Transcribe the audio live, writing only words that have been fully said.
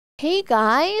Hey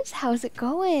guys, how's it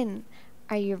going?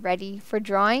 Are you ready for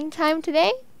drawing time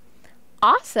today?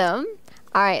 Awesome!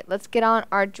 Alright, let's get on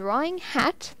our drawing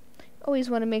hat. Always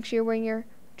want to make sure you're wearing your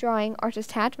drawing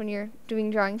artist hat when you're doing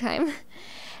drawing time.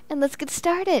 And let's get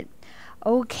started.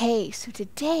 Okay, so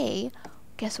today,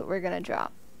 guess what we're going to draw?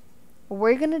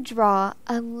 We're going to draw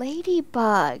a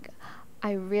ladybug.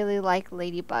 I really like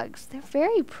ladybugs. They're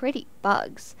very pretty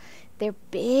bugs. They're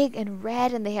big and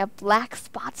red and they have black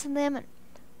spots in them. And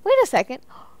wait a second.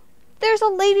 There's a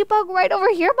ladybug right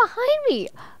over here behind me.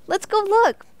 Let's go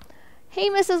look. Hey,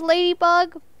 Mrs.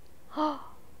 Ladybug.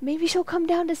 Maybe she'll come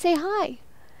down to say hi.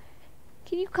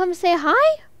 Can you come say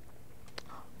hi?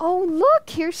 Oh, look,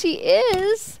 here she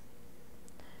is.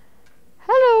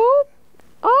 Hello.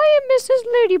 I am Mrs.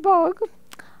 Ladybug.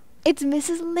 It's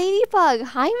Mrs. Ladybug.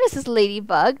 Hi, Mrs.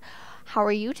 Ladybug. How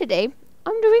are you today?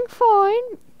 I'm doing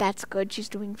fine. That's good. She's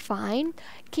doing fine.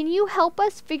 Can you help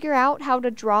us figure out how to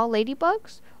draw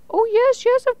ladybugs? Oh,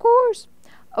 yes, of course.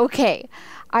 Okay.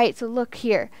 All right, so look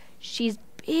here. She's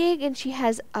big and she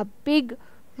has a big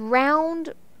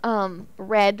round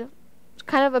red,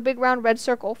 kind of a big round red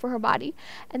circle for her body.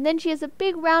 And then she has a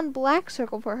big round black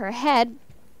circle for her head.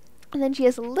 And then she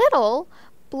has little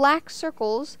black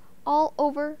circles all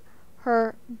over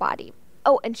her body.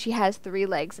 Oh, and she has 3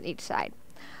 legs on each side.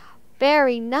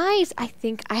 Very nice. I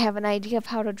think I have an idea of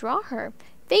how to draw her.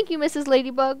 Thank you, Mrs.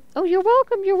 Ladybug. Oh, you're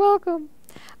welcome. You're welcome.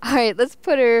 All right, let's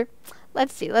put her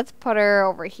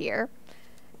over here.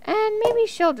 And maybe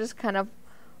she'll just kind of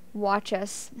watch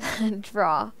us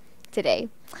draw today.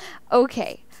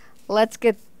 Okay, let's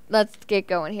get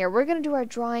going here. We're going to do our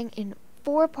drawing in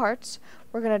 4 parts.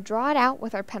 We're going to draw it out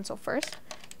with our pencil first.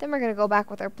 Then we're going to go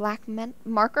back with our black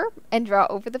marker and draw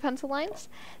over the pencil lines.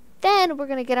 Then we're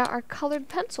going to get out our colored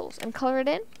pencils and color it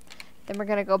in. Then we're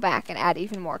going to go back and add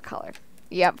even more color.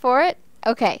 You up for it?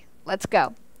 Okay, let's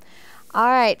go.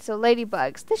 Alright, so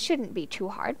ladybugs. This shouldn't be too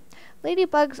hard.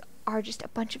 Ladybugs are just a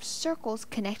bunch of circles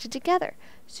connected together.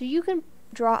 So you can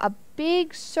draw a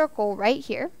big circle right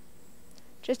here.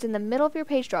 Just in the middle of your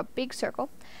page, draw a big circle.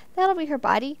 That'll be her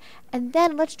body. And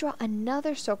then let's draw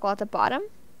another circle at the bottom.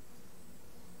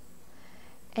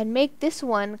 And make this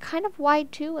one kind of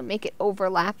wide too and make it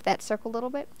overlap that circle a little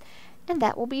bit. And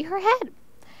that will be her head.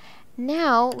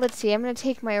 Now, let's see, I'm going to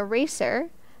take my eraser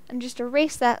and just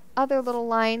erase that other little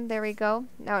line. There we go.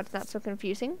 Now it's not so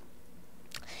confusing.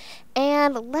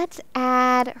 And let's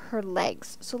add her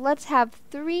legs. So let's have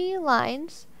 3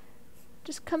 lines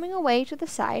just coming away to the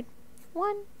side.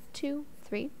 1, 2,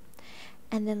 3.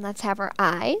 And then let's have her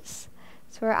eyes.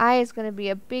 So her eye is going to be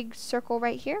a big circle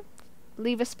right here.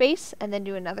 Leave a space and then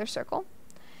do another circle.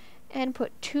 And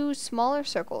put 2 smaller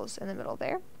circles in the middle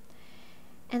there.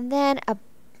 And then a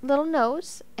little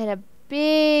nose and a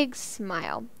big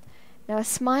smile. Now a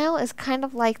smile is kind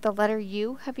of like the letter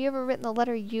U. Have you ever written the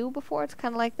letter U before? It's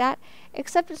kind of like that.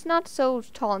 Except it's not so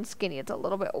tall and skinny. It's a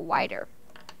little bit wider.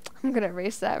 I'm going to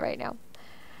erase that right now.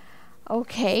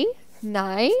 Okay.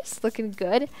 Nice. Looking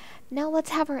good. Now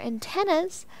let's have her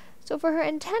antennas. So for her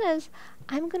antennas,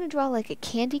 I'm going to draw like a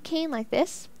candy cane like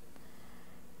this.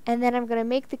 And then I'm going to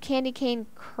make the candy cane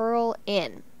curl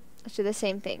in. Let's do the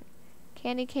same thing.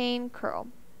 Candy cane curl.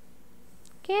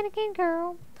 Candy cane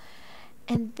curl.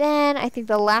 And then I think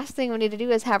the last thing we need to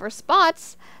do is have her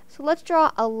spots. So let's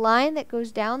draw a line that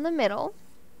goes down the middle.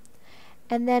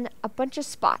 And then a bunch of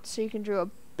spots. So you can draw a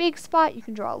big spot. You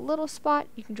can draw a little spot.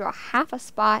 You can draw half a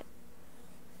spot.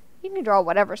 You can draw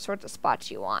whatever sorts of spots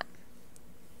you want.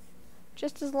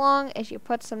 Just as long as you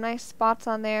put some nice spots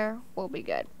on there, we'll be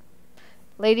good.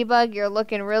 Ladybug, you're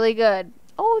looking really good.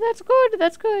 Oh, that's good.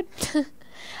 That's good.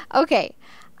 Okay,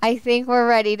 I think we're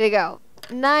ready to go.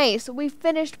 Nice. We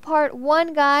finished part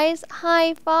 1, guys.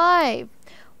 High five.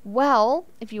 Well,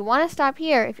 if you want to stop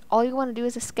here, if all you want to do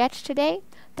is a sketch today,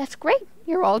 that's great.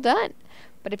 You're all done.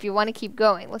 But if you want to keep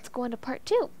going, let's go into part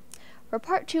 2. For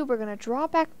part 2, we're going to draw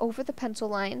back over the pencil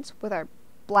lines with our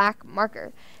black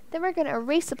marker. Then we're going to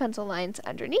erase the pencil lines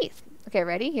underneath. Okay,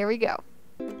 ready? Here we go.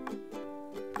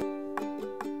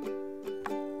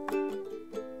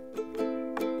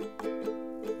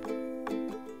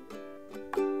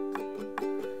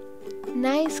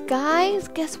 Nice, guys.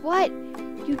 Guess what?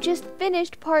 You just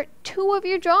finished part 2 of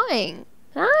your drawing.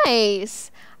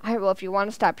 Nice. All right, well, if you want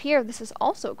to stop here, this is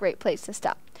also a great place to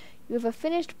stop. You have a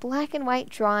finished black and white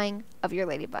drawing of your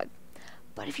ladybug.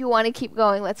 But if you want to keep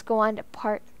going, let's go on to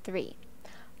part 3.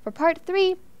 For part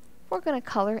 3, we're going to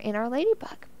color in our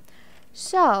ladybug.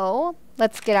 So,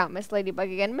 let's get out Miss Ladybug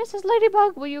again. Mrs.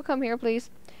 Ladybug, will you come here, please?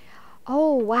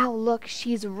 Oh, wow, look,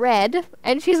 she's red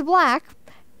and she's black.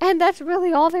 And that's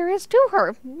really all there is to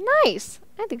her. Nice.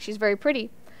 I think she's very pretty.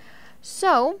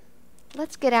 So,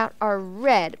 let's get out our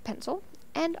red pencil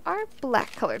and our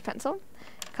black colored pencil.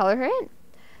 Color her in.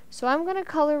 So I'm going to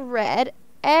color red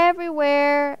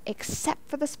everywhere except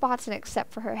for the spots and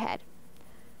except for her head.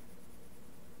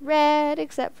 Red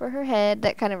except for her head.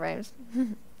 That kind of rhymes.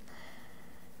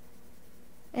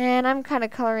 And I'm kind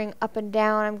of coloring up and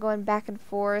down. I'm going back and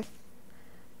forth,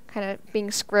 kind of being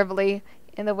scribbly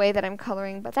in the way that I'm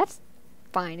coloring, but that's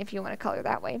fine if you want to color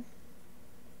that way.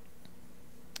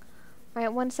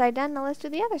 Alright, one side done. Now let's do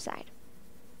the other side.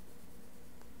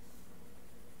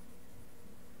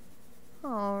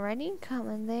 Alrighty,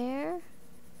 coming there.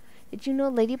 Did you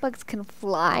know ladybugs can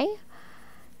fly?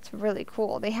 It's really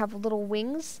cool. They have little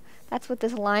wings. That's what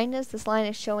this line is. This line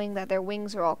is showing that their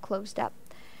wings are all closed up.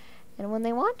 And when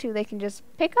they want to, they can just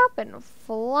pick up and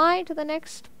fly to the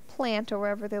next plant or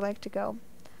wherever they like to go.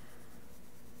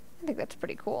 I think that's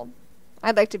pretty cool.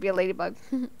 I'd like to be a ladybug.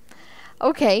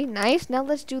 Okay, nice. Now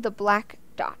let's do the black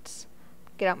dots.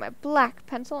 Get out my black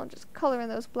pencil and just color in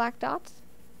those black dots.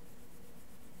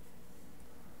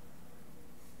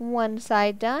 One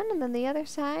side done, and then the other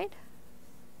side.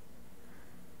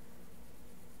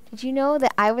 Did you know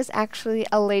that I was actually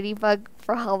a ladybug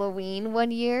for Halloween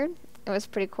one year? It was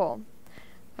pretty cool.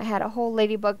 I had a whole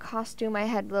ladybug costume. I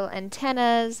had little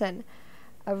antennas and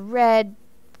a red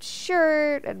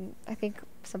shirt and I think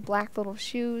some black little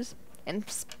shoes and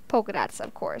polka dots,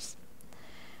 of course.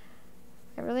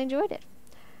 I really enjoyed it.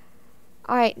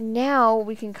 Alright, now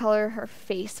we can color her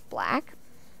face black.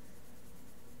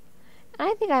 And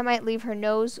I think I might leave her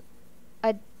nose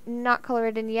not color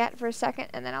it in yet for a second,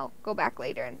 and then I'll go back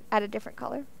later and add a different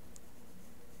color.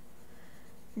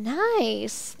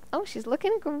 Nice. Oh, she's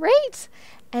looking great.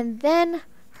 And then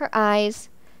her eyes.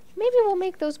 Maybe we'll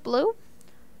make those blue.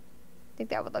 I think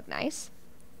that would look nice.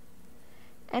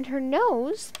 And her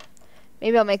nose.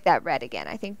 Maybe I'll make that red again.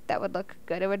 I think that would look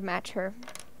good. It would match her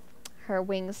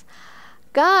wings.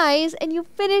 Guys, and you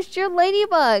finished your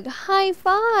ladybug. High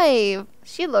five.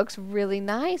 She looks really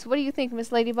nice. What do you think,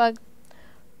 Miss Ladybug?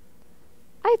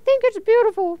 I think it's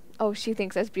beautiful. Oh, she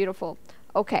thinks that's beautiful.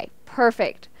 Okay,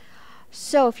 perfect.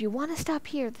 So if you want to stop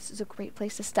here, this is a great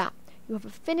place to stop. You have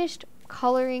a finished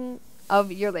coloring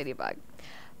of your ladybug.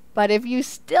 But if you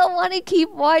still want to keep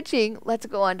watching, let's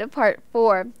go on to part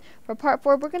 4. For part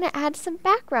 4, we're going to add some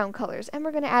background colors, and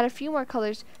we're going to add a few more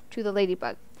colors to the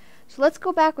ladybug. So let's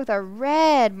go back with our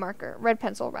red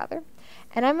pencil rather,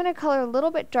 and I'm going to color a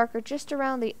little bit darker just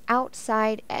around the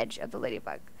outside edge of the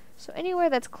ladybug. So anywhere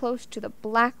that's close to the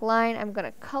black line, I'm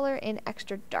going to color in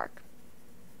extra dark.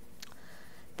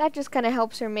 That just kind of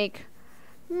helps her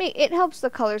it helps the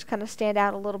colors kind of stand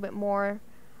out a little bit more.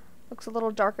 Looks a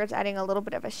little darker. It's adding a little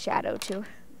bit of a shadow to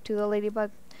the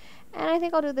ladybug. And I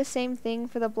think I'll do the same thing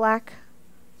for the black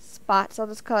spots. I'll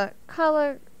just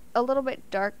color a little bit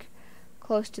dark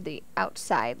close to the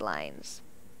outside lines.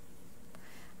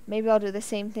 Maybe I'll do the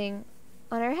same thing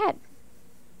on her head.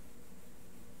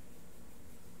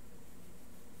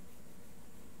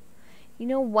 You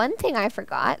know, one thing I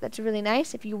forgot that's really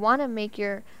nice, if you want to make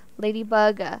your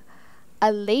ladybug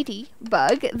a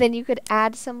ladybug, then you could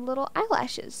add some little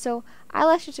eyelashes. So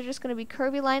eyelashes are just going to be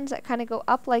curvy lines that kind of go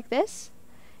up like this.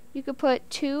 You could put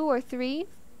 2 or 3.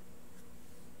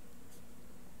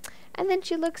 And then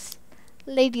she looks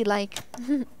ladylike.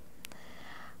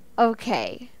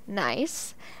 Okay,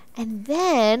 nice. And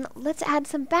then let's add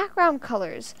some background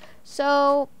colors.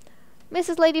 So,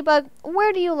 Mrs. Ladybug,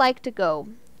 where do you like to go?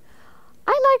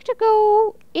 I like to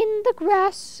go in the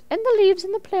grass and the leaves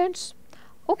and the plants.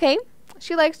 Okay,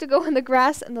 she likes to go in the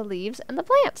grass and the leaves and the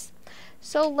plants.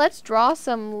 So let's draw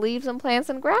some leaves and plants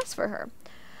and grass for her.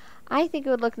 I think it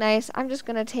would look nice. I'm just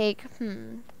going to take,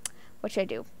 what should I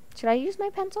do? Should I use my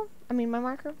pencil? I mean my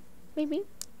marker? Maybe?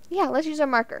 Yeah, let's use our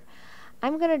marker.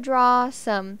 I'm going to draw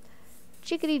some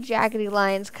jiggity-jaggedy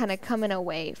lines kind of coming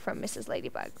away from Mrs.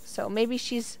 Ladybug. So maybe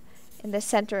she's in the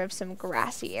center of some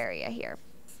grassy area here.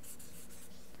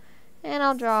 And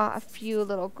I'll draw a few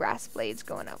little grass blades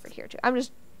going over here too. I'm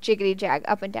just jiggity-jag,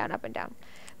 up and down, up and down.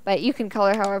 But you can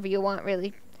color however you want,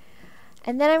 really.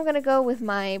 And then I'm going to go with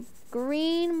my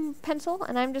green pencil,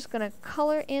 and I'm just going to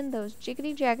color in those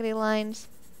jiggity-jaggedy lines.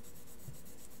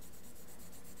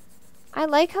 I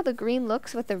like how the green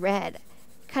looks with the red.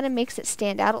 Kind of makes it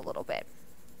stand out a little bit.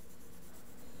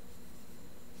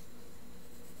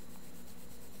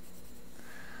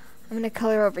 I'm going to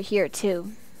color over here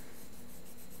too.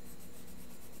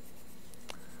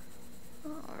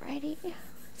 Alrighty,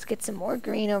 let's get some more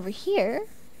green over here.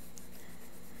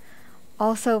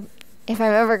 Also, if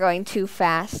I'm ever going too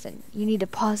fast and you need to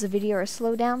pause the video or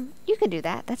slow down, you can do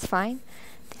that. That's fine.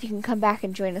 Then you can come back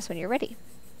and join us when you're ready.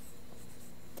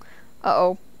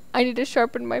 Uh-oh. I need to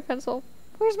sharpen my pencil.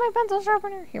 Where's my pencil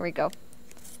sharpener? Here we go.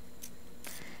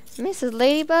 Mrs.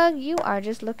 Ladybug, you are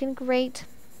just looking great.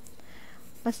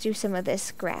 Let's do some of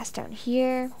this grass down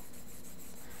here.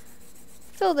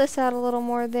 Fill this out a little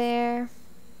more there.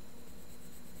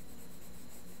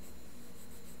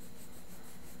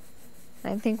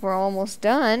 I think we're almost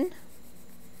done.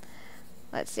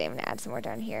 Let's see, I'm going to add some more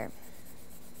down here.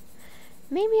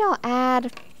 Maybe I'll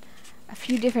add a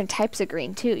few different types of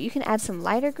green too. You can add some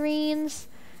lighter greens,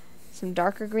 some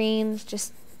darker greens,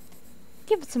 just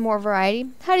give it some more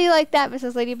variety. How do you like that,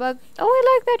 Mrs. Ladybug? Oh,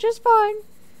 I like that just fine.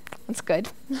 That's good.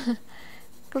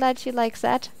 Glad she likes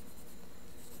that.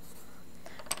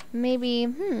 Maybe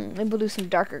we'll do some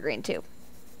darker green too.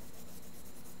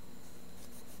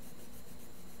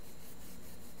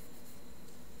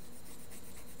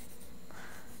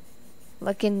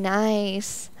 Looking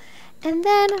nice. And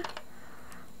then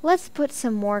let's put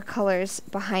some more colors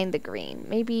behind the green.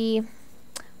 Maybe,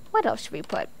 what else should we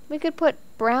put? We could put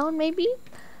brown maybe.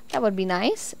 That would be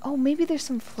nice. Oh, maybe there's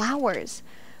some flowers.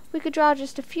 We could draw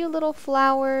just a few little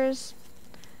flowers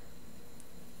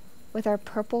with our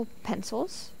purple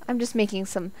pencils. I'm just making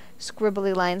some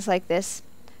scribbly lines like this.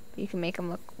 You can make them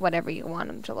look whatever you want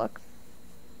them to look.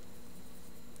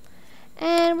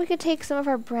 And we could take some of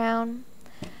our brown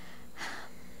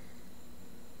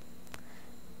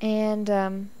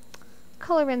and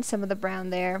color in some of the brown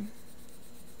there.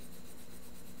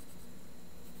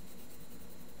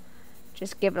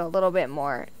 Just give it a little bit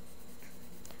more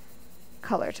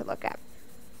color to look at.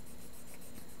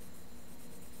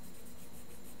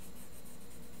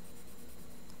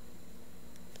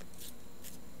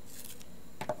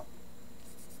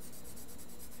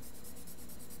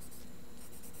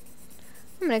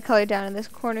 I'm going to color down in this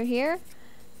corner here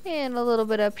and a little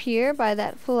bit up here by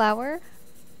that flower.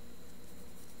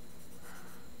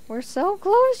 We're so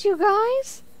close, you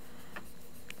guys.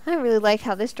 I really like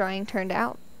how this drawing turned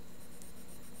out.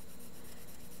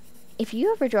 If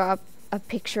you ever draw a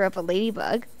picture of a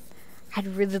ladybug, I'd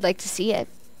really like to see it.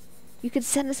 You could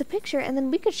send us a picture and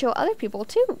then we could show other people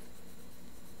too.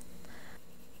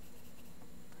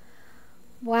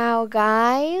 Wow,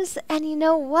 guys. And you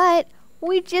know what?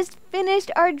 We just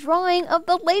finished our drawing of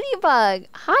the ladybug.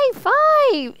 High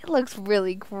five! It looks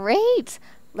really great.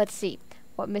 Let's see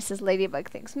what Mrs. Ladybug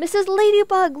thinks. Mrs.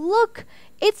 Ladybug, look!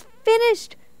 It's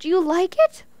finished! Do you like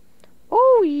it?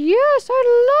 Oh, yes,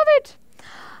 I love it!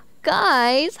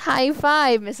 Guys, high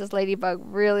five. Mrs. Ladybug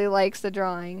really likes the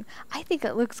drawing. I think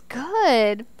it looks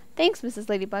good. Thanks, Mrs.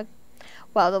 Ladybug.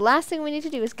 Well, the last thing we need to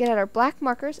do is get out our black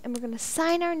markers and we're going to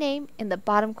sign our name in the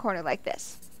bottom corner like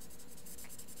this.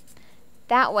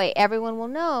 That way everyone will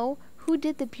know who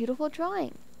did the beautiful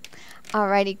drawing.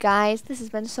 Alrighty guys, this has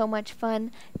been so much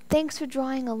fun. Thanks for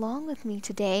drawing along with me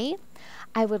today.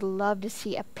 I would love to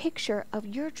see a picture of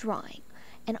your drawing.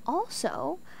 And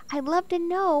also, I'd love to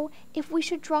know if we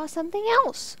should draw something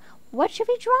else. What should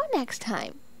we draw next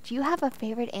time? Do you have a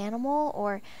favorite animal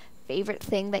or favorite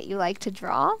thing that you like to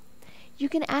draw? You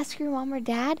can ask your mom or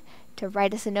dad to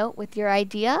write us a note with your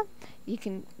idea. You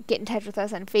can get in touch with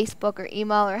us on Facebook or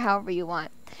email or however you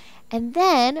want. And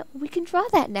then we can draw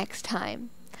that next time.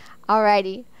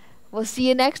 Alrighty, we'll see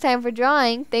you next time for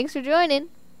drawing. Thanks for joining.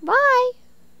 Bye!